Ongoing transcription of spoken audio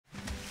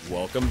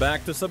Welcome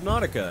back to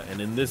Subnautica,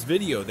 and in this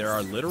video there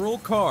are literal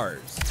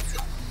cars.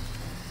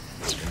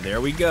 And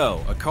there we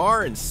go, a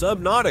car in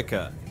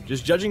Subnautica.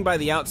 Just judging by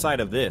the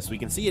outside of this, we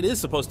can see it is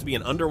supposed to be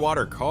an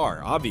underwater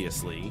car,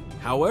 obviously.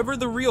 However,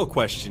 the real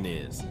question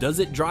is, does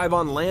it drive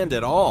on land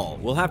at all?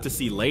 We'll have to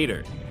see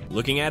later.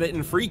 Looking at it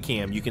in free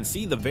cam, you can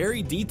see the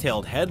very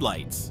detailed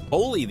headlights.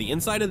 Holy, the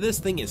inside of this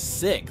thing is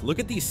sick. Look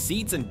at these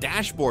seats and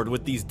dashboard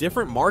with these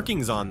different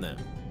markings on them.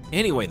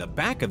 Anyway, the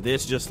back of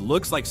this just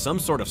looks like some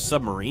sort of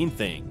submarine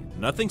thing.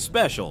 Nothing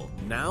special.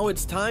 Now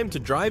it's time to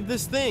drive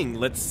this thing.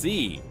 Let's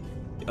see.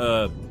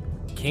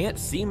 Can't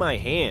see my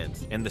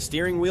hands, and the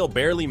steering wheel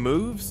barely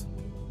moves?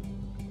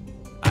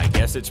 I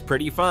guess it's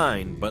pretty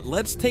fine, but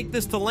let's take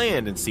this to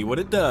land and see what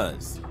it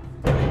does.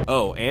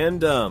 Oh,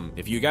 and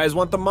if you guys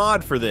want the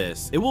mod for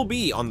this, it will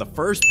be on the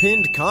first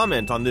pinned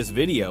comment on this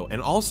video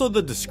and also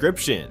the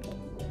description.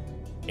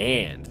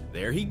 And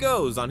there he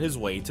goes on his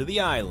way to the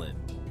island.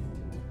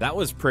 That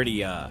was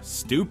pretty,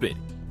 stupid.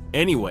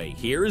 Anyway,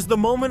 here is the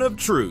moment of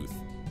truth.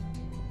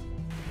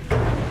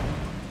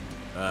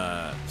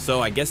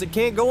 So I guess it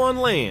can't go on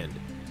land.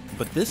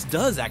 But this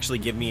does actually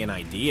give me an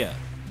idea.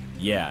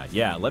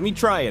 Yeah, let me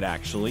try it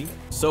actually.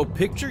 So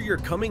picture you're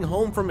coming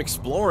home from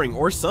exploring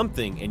or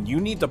something and you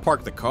need to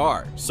park the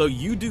car. So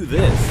you do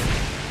this.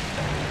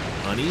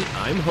 Honey,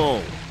 I'm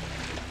home.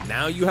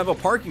 Now you have a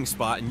parking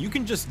spot and you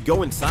can just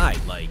go inside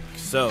like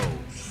so.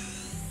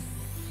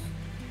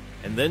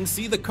 And then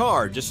see the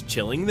car just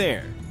chilling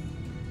there.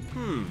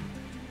 I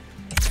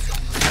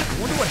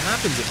wonder what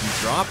happens if you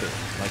drop it.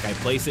 Like I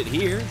place it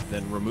here,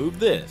 then remove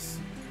this.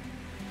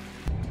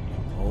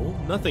 Oh,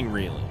 nothing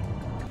really.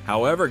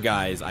 However,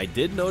 guys, I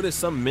did notice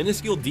some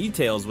minuscule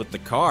details with the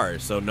car,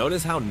 so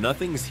notice how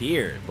nothing's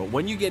here. But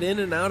when you get in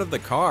and out of the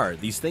car,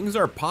 these things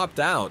are popped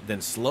out,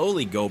 then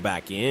slowly go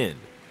back in.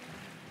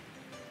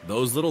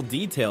 Those little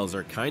details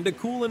are kinda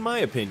cool in my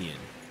opinion.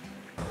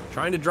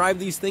 Trying to drive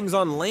these things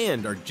on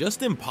land are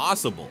just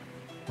impossible.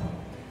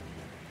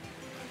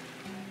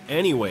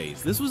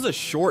 Anyways, this was a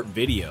short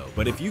video,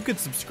 but if you could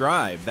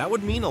subscribe, that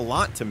would mean a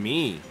lot to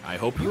me. I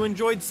hope you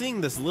enjoyed seeing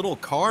this little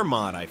car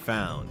mod I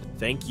found.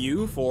 Thank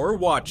you for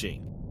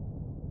watching.